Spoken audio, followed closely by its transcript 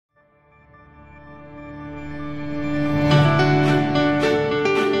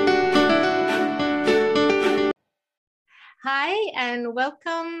and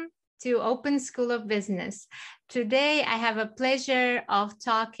welcome to Open School of Business. Today, I have a pleasure of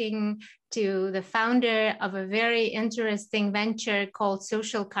talking to the founder of a very interesting venture called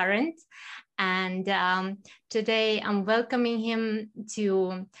Social Current. And today, I'm welcoming him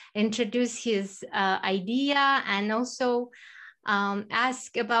to introduce his idea and also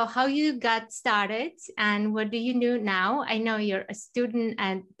ask about how you got started and what do you do now. I know you're a student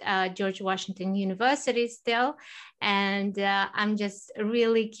at George Washington University still, and I'm just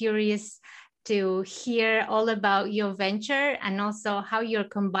really curious to hear all about your venture and also how you're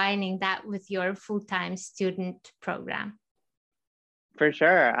combining that with your full-time student program. For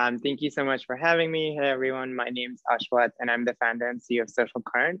sure. Thank you so much for having me. Hey, everyone. My name's Ashwat, and I'm the founder and CEO of Social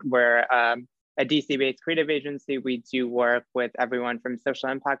Current. We're a DC-based creative agency. We do work with everyone from social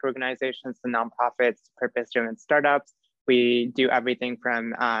impact organizations to nonprofits, purpose-driven startups. We do everything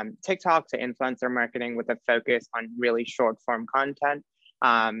from TikTok to influencer marketing with a focus on really short-form content.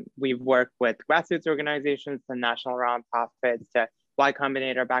 We've worked with grassroots organizations to national nonprofits to Y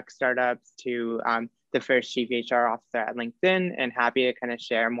Combinator-backed startups to the first chief HR officer at LinkedIn, and happy to kind of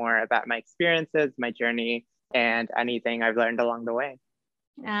share more about my experiences, my journey, and anything I've learned along the way.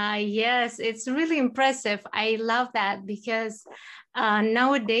 Yes, it's really impressive. I love that because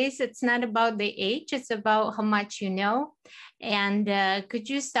nowadays it's not about the age, it's about how much you know. And could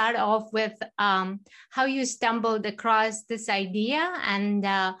you start off with how you stumbled across this idea and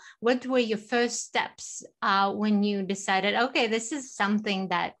what were your first steps when you decided, okay, this is something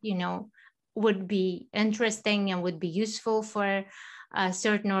that, you know, would be interesting and would be useful for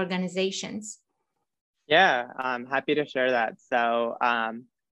certain organizations? Yeah, I'm happy to share that. So I'm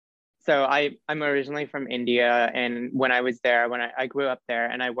originally from India, and when I was there, when I grew up there,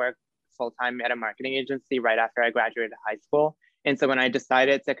 and I worked full-time at a marketing agency right after I graduated high school. And so when I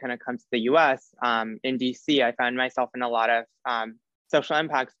decided to kind of come to the US, in DC, I found myself in a lot of social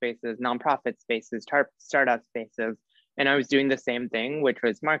impact spaces, nonprofit spaces, startup spaces. And I was doing the same thing, which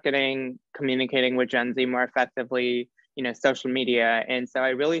was marketing, communicating with Gen Z more effectively, you know, social media. And so I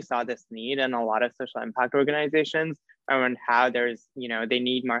really saw this need in a lot of social impact organizations around how there's, you know, they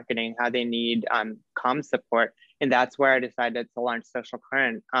need marketing, how they need comm support. And that's where I decided to launch Social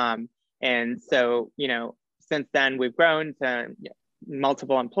Current. And so, you know, since then we've grown to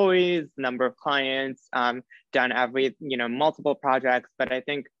multiple employees, number of clients, done multiple projects. But I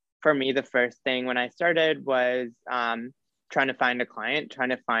think for me, the first thing when I started was trying to find a client, trying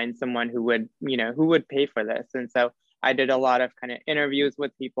to find someone who would pay for this. And so I did a lot of kind of interviews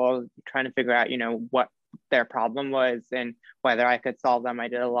with people, trying to figure out, you know, what their problem was and whether I could solve them. I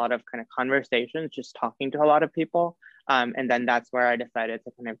did a lot of kind of conversations, just talking to a lot of people. And then that's where I decided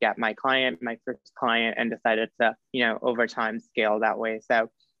to kind of get my first client, and decided to, you know, over time scale that way. So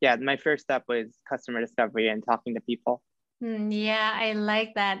yeah, my first step was customer discovery and talking to people. Yeah, I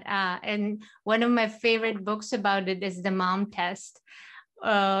like that. And one of my favorite books about it is The Mom Test.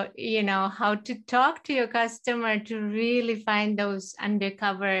 You know, how to talk to your customer to really find those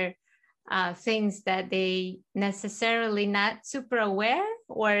undercover things that they necessarily not super aware,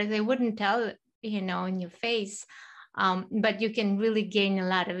 or they wouldn't tell, you know, in your face. But you can really gain a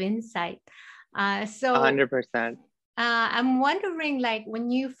lot of insight. So 100%. I'm wondering, like,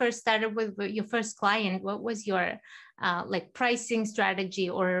 when you first started with your first client, what was your like pricing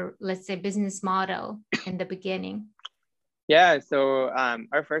strategy, or let's say business model in the beginning? Yeah, so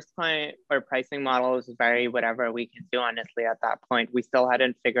our first client or pricing model was very whatever we can do, honestly, at that point. We still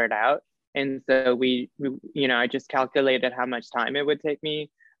hadn't figured out. And so I just calculated how much time it would take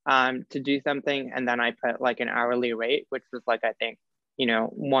me to do something. And then I put like an hourly rate, which was like, I think, you know,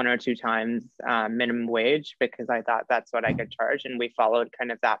 1 or 2 times minimum wage, because I thought that's what I could charge. And we followed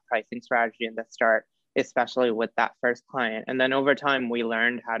kind of that pricing strategy in the start, especially with that first client. And then over time, we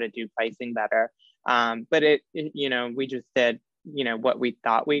learned how to do pricing better. But we just did, you know, what we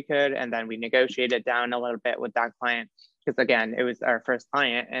thought we could. And then we negotiated down a little bit with that client, because again, it was our first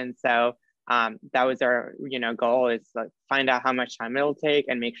client. And so that was our, you know, goal, is like find out how much time it'll take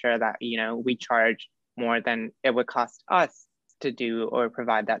and make sure that, you know, we charge more than it would cost us to do or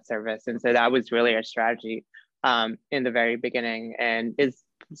provide that service. And so that was really our strategy in the very beginning, and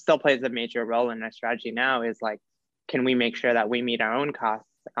still plays a major role in our strategy now, is like, can we make sure that we meet our own costs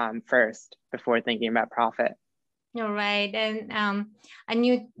first before thinking about profit? All right. And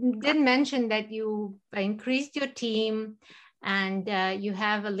you did mention that you increased your team, and you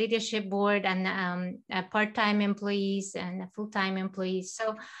have a leadership board and part-time employees and full-time employees.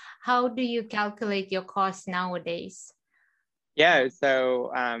 So how do you calculate your costs nowadays? Yeah, so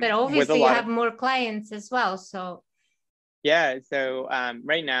but obviously you have more clients as well. So Yeah, so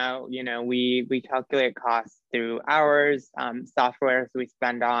right now, we calculate costs through hours, softwares we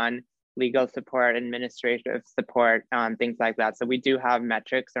spend on, legal support, administrative support, things like that. So we do have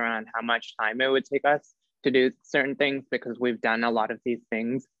metrics around how much time it would take us to do certain things because we've done a lot of these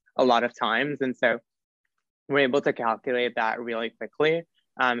things a lot of times. And so we're able to calculate that really quickly.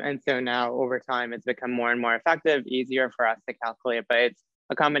 And so now over time, it's become more and more effective, easier for us to calculate, but it's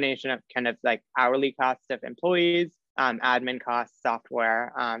a combination of kind of like hourly costs of employees, admin costs,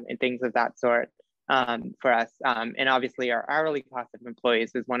 software, and things of that sort for us. And obviously our hourly cost of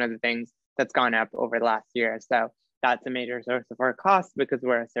employees is one of the things that's gone up over the last year. So that's a major source of our costs because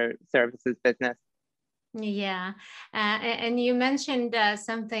we're a services business. Yeah, and you mentioned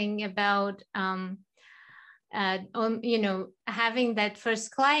something about having that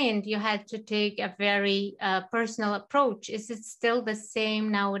first client, you had to take a very personal approach. Is it still the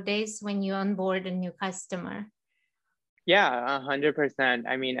same nowadays when you onboard a new customer? Yeah, 100%.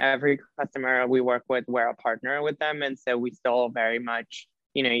 I mean, every customer we work with, we're a partner with them. And so we still very much,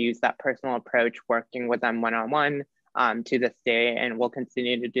 use that personal approach, working with them one-on-one to this day. And we'll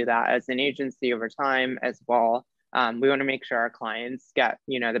continue to do that as an agency over time as well. We want to make sure our clients get,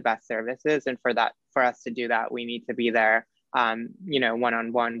 the best services. And for us to do that, we need to be there,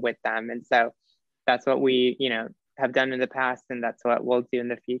 one-on-one with them. And so that's what we, have done in the past, and that's what we'll do in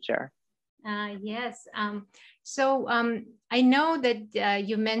the future. Yes. So I know that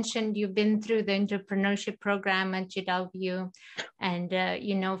you mentioned you've been through the entrepreneurship program at GW,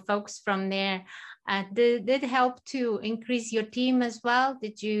 and folks from there. Did it help to increase your team as well?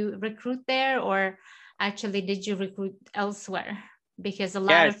 Did you recruit there, or actually did you recruit elsewhere? Because a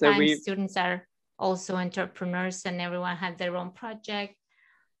lot of times students are also entrepreneurs, and everyone had their own project.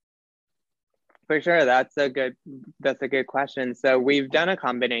 For sure, that's a good question. So we've done a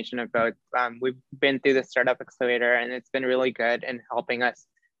combination of both. We've been through the Startup Accelerator, and it's been really good in helping us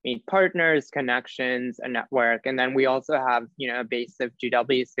meet partners, connections, a network. And then we also have, a base of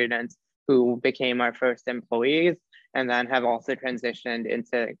GW students who became our first employees, and then have also transitioned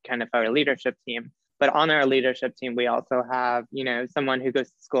into kind of our leadership team. But on our leadership team, we also have, someone who goes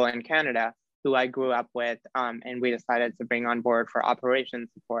to school in Canada, who I grew up with, and we decided to bring on board for operations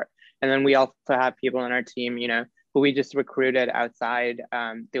support. And then we also have people on our team, who we just recruited outside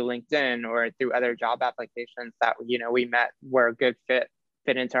through LinkedIn or through other job applications that, we met were a good fit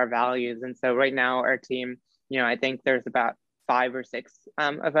into our values. And so right now our team, I think there's about 5 or 6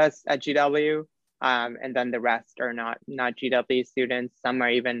 of us at GW. And then the rest are not GW students. Some are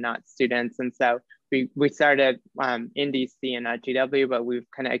even not students. And so we started in DC and at GW, but we've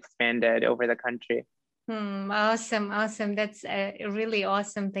kind of expanded over the country. Awesome. That's a really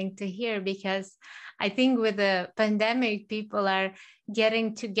awesome thing to hear, because I think with the pandemic, people are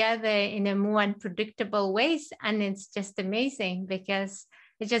getting together in a more unpredictable ways. And it's just amazing because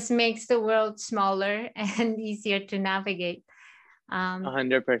it just makes the world smaller and easier to navigate.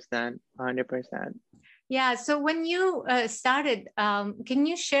 100%. Yeah. So when you started, can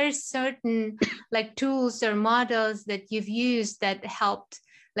you share certain tools or models that you've used that helped?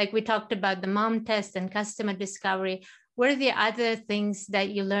 Like we talked about the mom test and customer discovery. What are the other things that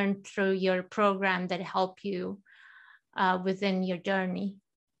you learned through your program that help you within your journey?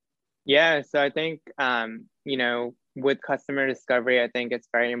 Yeah. So I think, with customer discovery, I think it's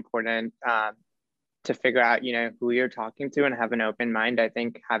very important to figure out, who you're talking to and have an open mind. I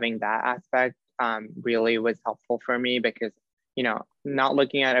think having that aspect really was helpful for me because, not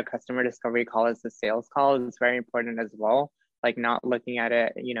looking at a customer discovery call as a sales call is very important as well. Like not looking at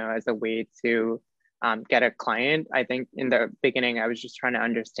it, as a way to get a client. I think in the beginning, I was just trying to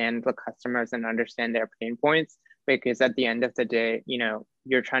understand the customers and understand their pain points, because at the end of the day,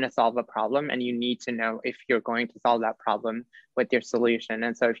 you're trying to solve a problem and you need to know if you're going to solve that problem with your solution.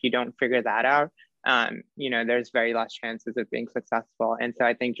 And so if you don't figure that out, there's very less chances of being successful. And so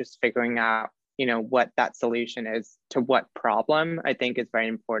I think just figuring out, what that solution is to what problem, I think is very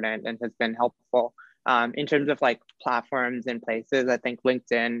important and has been helpful. In terms of platforms and places, I think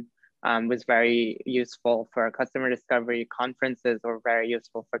LinkedIn was very useful for customer discovery. Conferences were very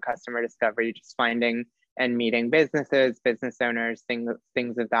useful for customer discovery, just finding and meeting businesses, business owners,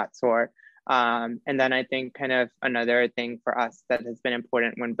 things of that sort. And then I think kind of another thing for us that has been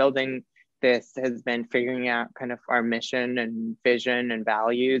important when building this has been figuring out kind of our mission and vision and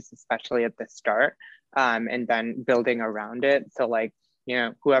values, especially at the start, and then building around it. So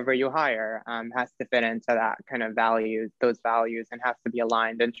whoever you hire has to fit into that kind of those values, and has to be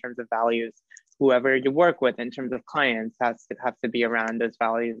aligned in terms of values. Whoever you work with in terms of clients have to be around those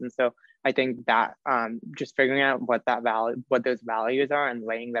values. And so I think that just figuring out what those values are and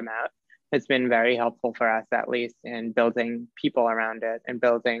laying them out has been very helpful for us, at least in building people around it and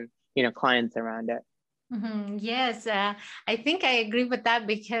building, clients around it. Yes, I think I agree with that,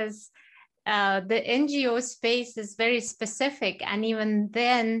 because the NGO space is very specific, and even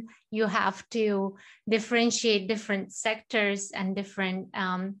then you have to differentiate different sectors and different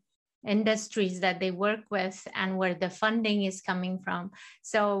industries that they work with and where the funding is coming from.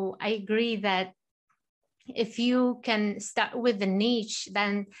 So I agree that if you can start with the niche,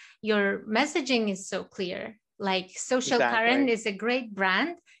 then your messaging is so clear. Like Social Current is a great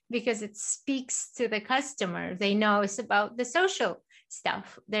brand because it speaks to the customer. They know it's about the social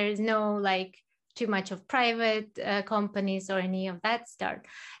stuff. There is no like too much of private companies or any of that stuff.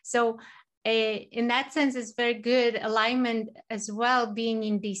 So in that sense, it's very good alignment as well, being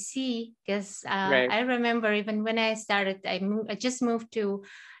in DC, because I remember even when I started, I just moved to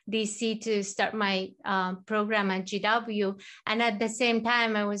DC to start my program at GW. And at the same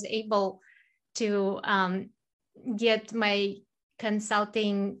time, I was able to get my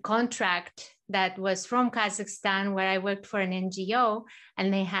consulting contract that was from Kazakhstan, where I worked for an NGO,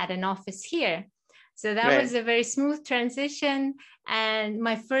 and they had an office here. So that was a very smooth transition. And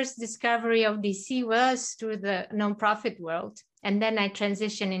my first discovery of DC was through the nonprofit world. And then I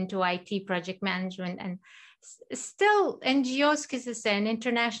transitioned into IT project management, and still NGOs, because it's an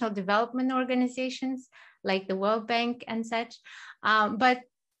international development organizations like the World Bank and such. But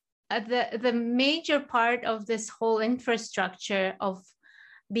the major part of this whole infrastructure of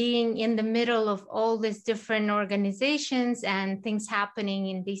being in the middle of all these different organizations and things happening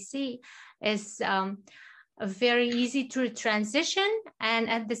in DC is very easy to transition, and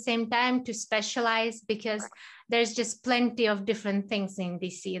at the same time to specialize, because there's just plenty of different things in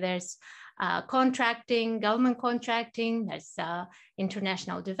DC. There's contracting, government contracting, there's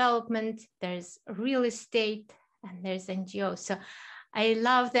international development, there's real estate, and there's NGOs. So I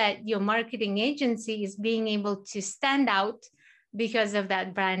love that your marketing agency is being able to stand out because of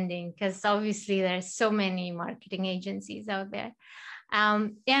that branding, because obviously there's so many marketing agencies out there.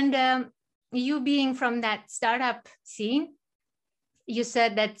 You being from that startup scene, you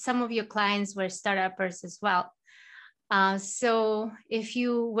said that some of your clients were startuppers as well. So if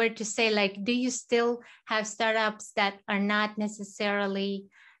you were to say, like, do you still have startups that are not necessarily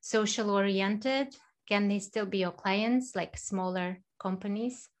social oriented? Can they still be your clients, like smaller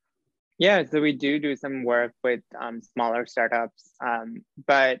companies? Yeah, so we do some work with smaller startups,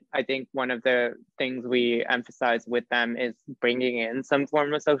 but I think one of the things we emphasize with them is bringing in some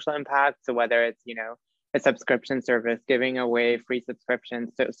form of social impact. So whether it's, a subscription service, giving away free subscriptions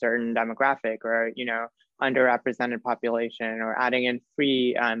to a certain demographic, or, underrepresented population, or adding in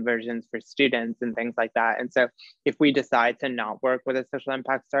free versions for students and things like that. And so if we decide to not work with a social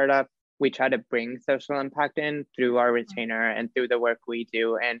impact startup, we try to bring social impact in through our retainer and through the work we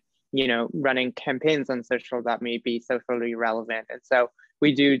do, and running campaigns on social that may be socially relevant. And so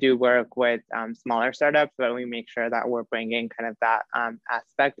we do work with smaller startups, but we make sure that we're bringing kind of that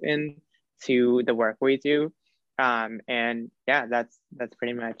aspect in to the work we do. And yeah, that's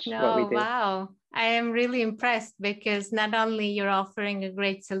pretty much what we do. Wow. I am really impressed, because not only you're offering a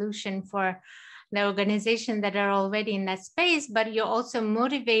great solution for the organization that are already in that space, but you're also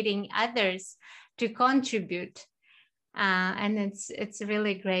motivating others to contribute. And it's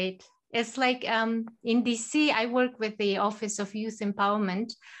really great. It's like in DC, I work with the Office of Youth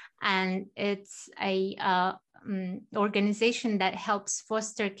Empowerment, and it's a organization that helps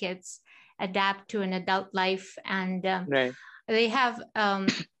foster kids adapt to an adult life. And they have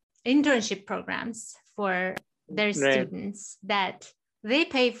internship programs for their students that they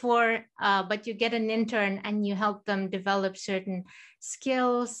pay for, but you get an intern and you help them develop certain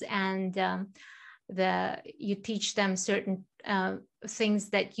skills, and you teach them certain things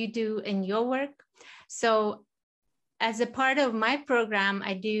that you do in your work. So as a part of my program,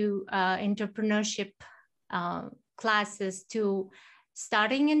 I do entrepreneurship classes to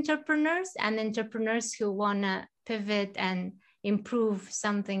starting entrepreneurs and entrepreneurs who want to pivot and improve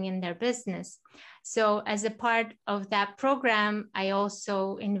something in their business. So as a part of that program, I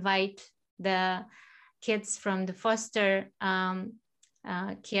also invite the kids from the foster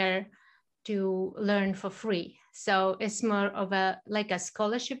care to learn for free. So it's more of a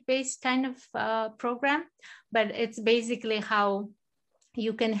scholarship-based kind of program, but it's basically how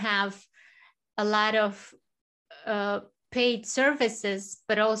you can have a lot of paid services,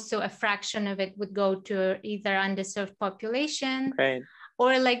 but also a fraction of it would go to either underserved population,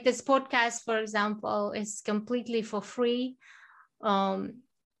 or like this podcast, for example, is completely for free. And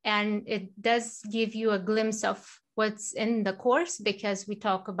it does give you a glimpse of what's in the course, because we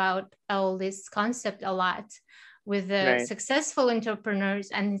talk about all this concept a lot, with the Right. successful entrepreneurs.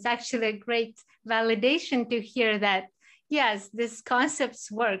 And it's actually a great validation to hear that, yes, these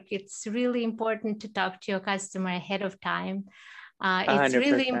concepts work. It's really important to talk to your customer ahead of time. It's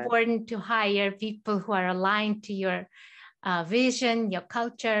really 100%. important to hire people who are aligned to your vision, your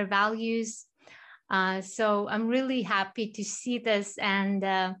culture, values. So I'm really happy to see this,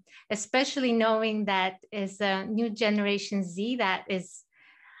 and especially knowing that is a new generation Z that is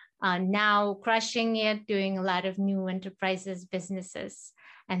now crushing it, doing a lot of new enterprises, businesses,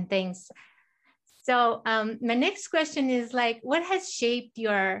 and things. So my next question is like, what has shaped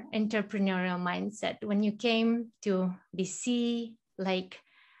your entrepreneurial mindset when you came to DC? Like,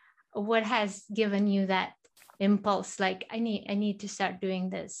 what has given you that impulse? Like, I need to start doing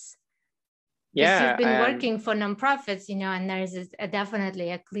this. Because you've been Yeah. working for nonprofits, you know, and there's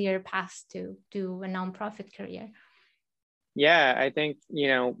definitely a clear path to a nonprofit career. Yeah, I think,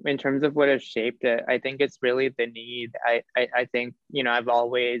 in terms of what has shaped it, I think it's really the need. I think, I've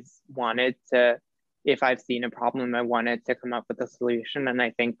always wanted to, if I've seen a problem, I wanted to come up with a solution. And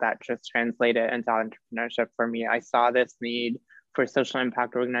I think that just translated into entrepreneurship for me. I saw this need for social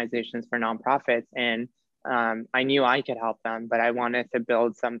impact organizations, for nonprofits, and I knew I could help them, but I wanted to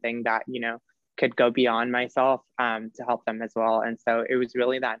build something that, could go beyond myself to help them as well. And so it was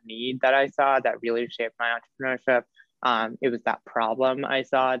really that need that I saw that really shaped my entrepreneurship. It was that problem I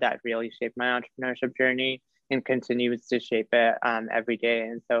saw that really shaped my entrepreneurship journey and continues to shape it every day.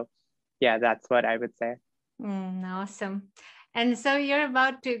 And so, yeah, that's what I would say. Awesome. And so you're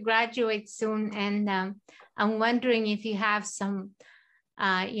about to graduate soon, and I'm wondering if you have some,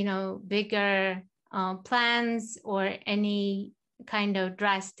 bigger plans or any kind of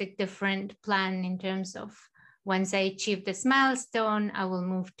drastic different plan in terms of, once I achieve this milestone, I will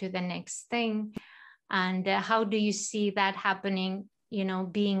move to the next thing. And how do you see that happening,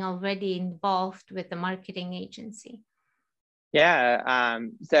 being already involved with the marketing agency? Yeah.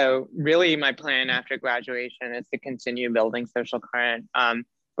 So really my plan after graduation is to continue building Social Current.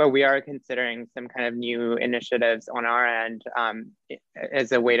 But we are considering some kind of new initiatives on our end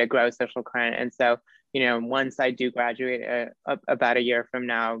as a way to grow Social Current. And so, once I do graduate about a year from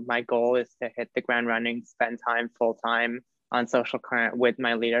now, my goal is to hit the ground running, spend time full time on Social Current with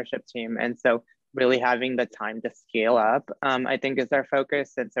my leadership team. And so really having the time to scale up, I think is our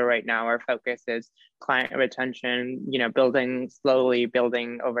focus. And so right now our focus is client retention, building slowly,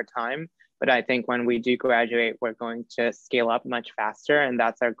 building over time. But I think when we do graduate, we're going to scale up much faster, and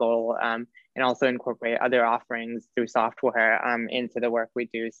that's our goal. And also incorporate other offerings through software into the work we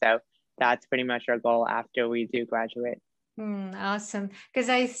do. So that's pretty much our goal after we do graduate. Awesome. Because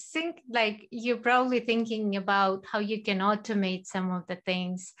I think like you're probably thinking about how you can automate some of the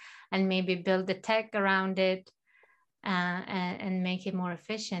things and maybe build the tech around it and make it more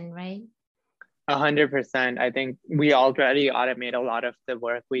efficient, right? 100%. I think we already automate a lot of the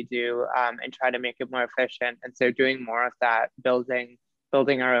work we do and try to make it more efficient. And so doing more of that, building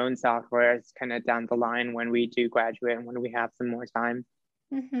our own software is kind of down the line when we do graduate and when we have some more time.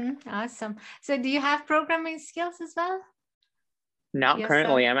 Awesome. So do you have programming skills as well? Not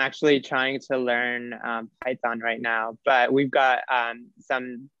currently. I'm actually trying to learn Python right now, but we've got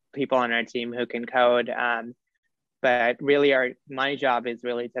some people on our team who can code. But really my job is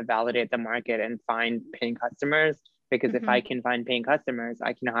really to validate the market and find paying customers, because if I can find paying customers,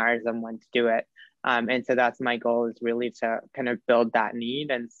 I can hire someone to do it. And so that's my goal, is really to kind of build that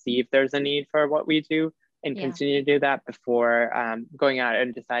need and see if there's a need for what we do, and continue to do that before going out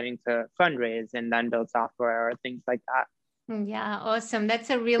and deciding to fundraise and then build software or things like that. Yeah, awesome. That's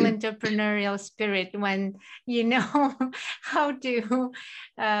a real entrepreneurial spirit, when you know how to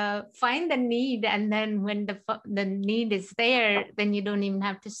find the need, and then when the need is there, then you don't even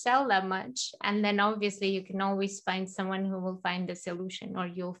have to sell that much. And then obviously you can always find someone who will find the solution, or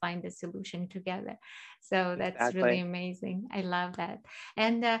you'll find the solution together. So that's really amazing. I love that.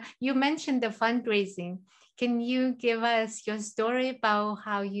 And you mentioned the fundraising. Can you give us your story about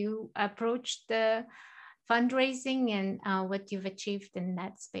how you approached the fundraising and what you've achieved in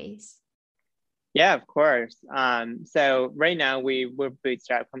that space? Yeah, of course. So right now we're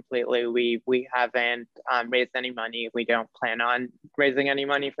bootstrapped completely. We haven't raised any money. We don't plan on raising any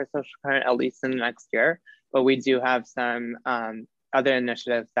money for Social Current, at least in the next year. But we do have some other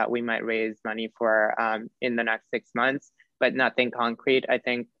initiatives that we might raise money for in the next 6 months, but nothing concrete. I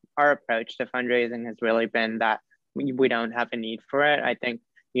think our approach to fundraising has really been that we don't have a need for it. I think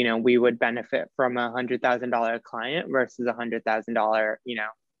we would benefit from $100,000 client versus $100,000,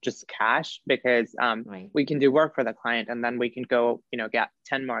 just cash, because we can do work for the client, and then we can go, get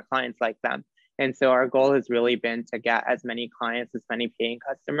 10 more clients like them. And so our goal has really been to get as many clients, as many paying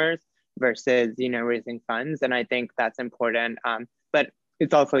customers versus, you know, raising funds. And I think that's important. But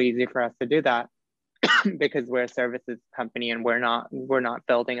it's also easy for us to do that because we're a services company and we're not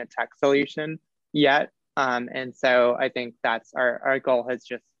building a tech solution yet. And so I think that's our goal has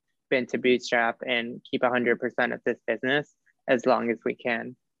just been to bootstrap and keep 100% of this business as long as we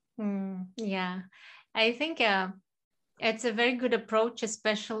can. Yeah, I think it's a very good approach,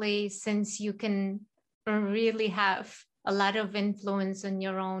 especially since you can really have a lot of influence on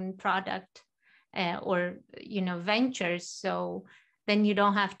your own product or, you know, ventures. So then you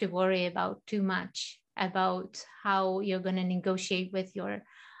don't have to worry about too much about how you're going to negotiate with your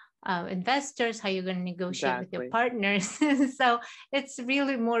investors, how you're going to negotiate with your partners. So it's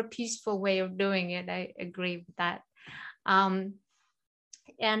really more peaceful way of doing it. I agree with that.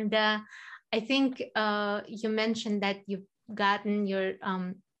 And I think you mentioned that you've gotten your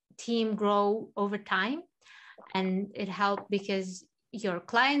team grow over time, and it helped because your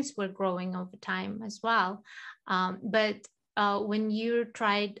clients were growing over time as well. But when you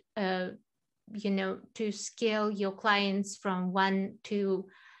tried, you know, to scale your clients from one to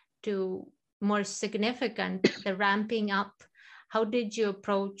more significant, the ramping up, how did you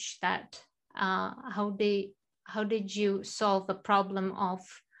approach that? How did you solve the problem of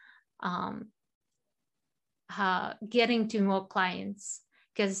getting to more clients?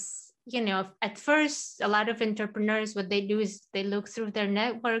 Because, you know, at first, a lot of entrepreneurs, what they do is they look through their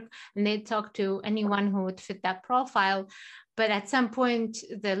network and they talk to anyone who would fit that profile. But at some point,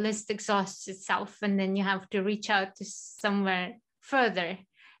 the list exhausts itself, and then you have to reach out to somewhere further.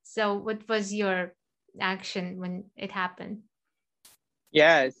 So what was your action when it happened?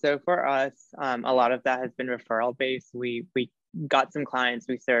 Yeah, so for us, a lot of that has been referral based. We got some clients,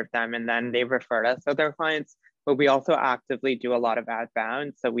 we served them, and then they referred us to their clients. But we also actively do a lot of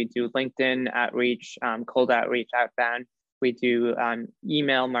outbound. So we do LinkedIn outreach, cold outreach outbound. We do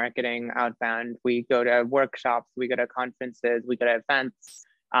email marketing outbound. We go to workshops, we go to conferences, we go to events.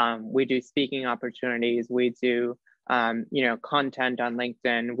 We do speaking opportunities. We do you know, content on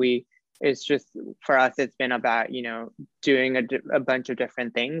LinkedIn. It's just, for us, it's been about, you know, doing a bunch of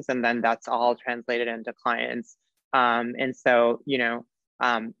different things, and then that's all translated into clients. And so, you know,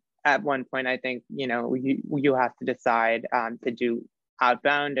 at one point, I think, you know, you have to decide to do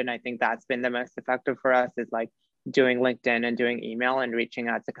outbound. And I think that's been the most effective for us, is like doing LinkedIn and doing email and reaching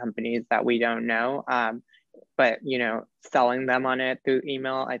out to companies that we don't know. But, you know, selling them on it through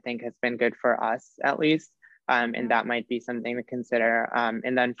email, I think has been good for us at least. And that might be something to consider.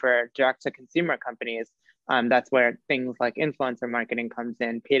 And then for direct to consumer companies, that's where things like influencer marketing comes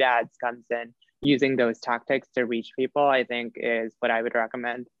in, paid ads comes in. Using those tactics to reach people, I think, is what I would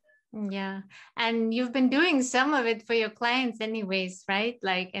recommend. Yeah. And you've been doing some of it for your clients anyways, right?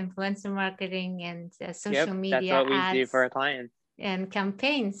 Like influencer marketing and social media that's what ads. We do for our clients. And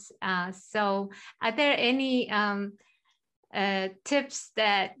campaigns. So are there any tips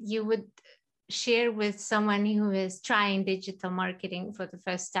that you would share with someone who is trying digital marketing for the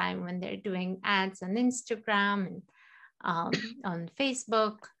first time when they're doing ads on Instagram and on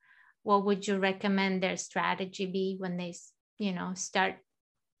Facebook? What would you recommend their strategy be when they, you know, start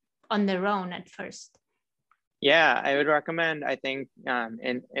on their own at first? Yeah, I would recommend, I think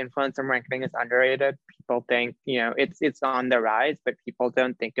influencer marketing is underrated. People think, you know, it's on the rise, but people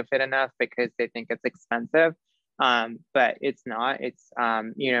don't think of it enough because they think it's expensive. But it's not. It's,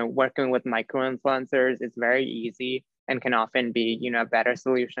 you know, working with micro influencers is very easy and can often be, you know, a better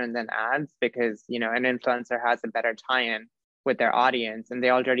solution than ads, because, you know, an influencer has a better tie-in with their audience and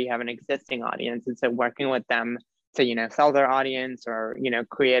they already have an existing audience. And so working with them to, you know, sell their audience or, you know,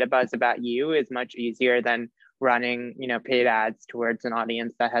 create a buzz about you is much easier than running, you know, paid ads towards an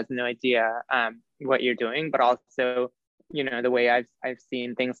audience that has no idea what you're doing. But also, you know, the way I've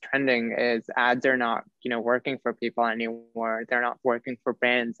seen things trending is ads are not, you know, working for people anymore. They're not working for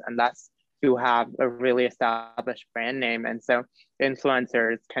brands unless you have a really established brand name. And so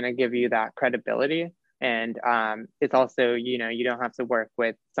influencers kind of give you that credibility. And it's also, you know, you don't have to work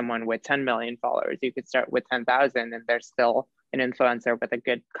with someone with 10 million followers. You could start with 10,000 and there's still an influencer with a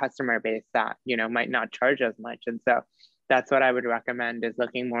good customer base that, you know, might not charge as much. And so that's what I would recommend, is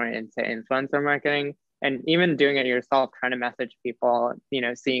looking more into influencer marketing and even doing it yourself, trying to message people, you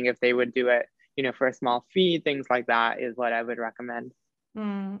know, seeing if they would do it, you know, for a small fee, things like that is what I would recommend.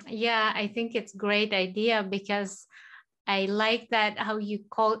 Yeah, I think it's a great idea, because I like that how you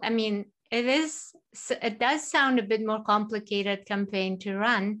call, I mean, it does sound a bit more complicated campaign to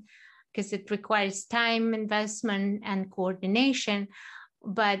run because it requires time, investment, and coordination.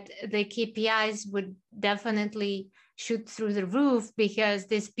 But the KPIs would definitely shoot through the roof because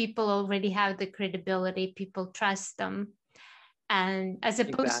these people already have the credibility, people trust them. and as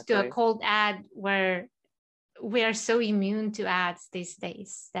opposed to a cold ad where we are so immune to ads these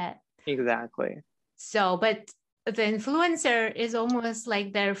days that so, but the influencer is almost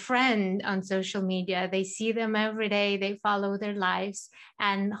like their friend on social media. They see them every day, they follow their lives,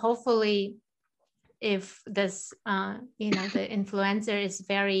 and hopefully if this the influencer is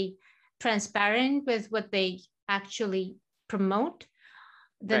very transparent with what they actually promote,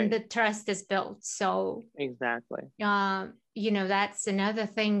 then the trust is built. So that's another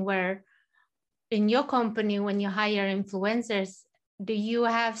thing where in your company, when you hire influencers, do you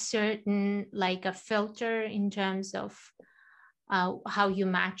have certain like a filter in terms of how you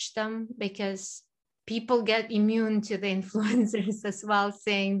match them? Because people get immune to the influencers as well,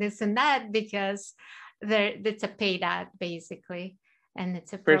 saying this and that because it's a paid ad basically, and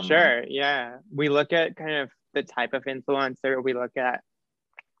it's a promo. For sure, yeah. We look at kind of the type of influencer. We look at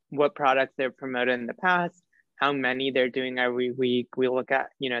what products they've promoted in the past, how many they're doing every week. We look at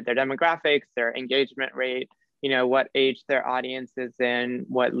their demographics, their engagement rate, what age their audience is in,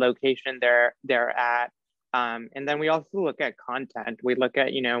 what location they're at. And then we also look at content. We look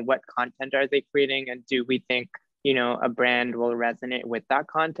at, what content are they creating, and do we think, a brand will resonate with that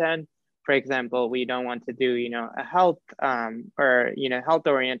content? For example, we don't want to do, a health or,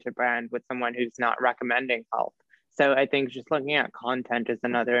 health-oriented brand with someone who's not recommending health. So I think just looking at content is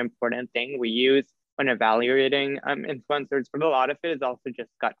another important thing we use when evaluating influencers, but a lot of it is also just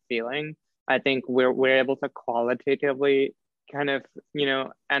gut feeling. I think we're able to qualitatively kind of,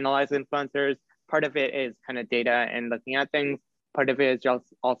 analyze influencers. Part of it is kind of data and looking at things. Part of it is just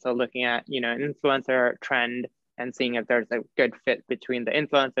also looking at, an influencer trend and seeing if there's a good fit between the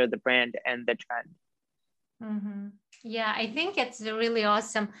influencer, the brand, and the trend. Mm-hmm. Yeah, I think it's really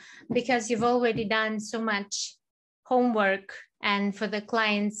awesome because you've already done so much homework, and for the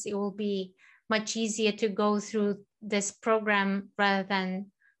clients, it will be much easier to go through this program rather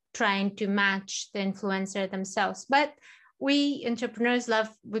than trying to match the influencer themselves. But we entrepreneurs love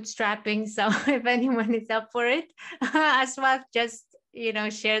bootstrapping. So if anyone is up for it, Ashwath just,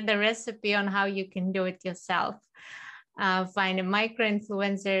 share the recipe on how you can do it yourself. Find a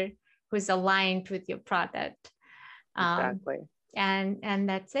micro-influencer who's aligned with your product. Exactly. And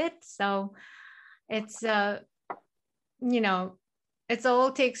that's it. So it's, it's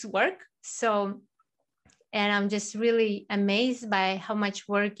all takes work. So, and I'm just really amazed by how much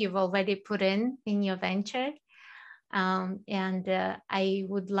work you've already put in your venture. And I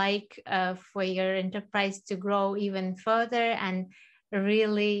would like for your enterprise to grow even further and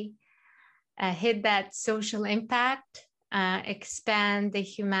really hit that social impact, expand the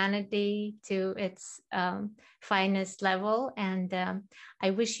humanity to its finest level. And I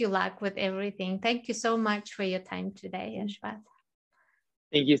wish you luck with everything. Thank you so much for your time today, Ashwath.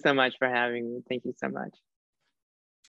 Thank you so much for having me. Thank you so much.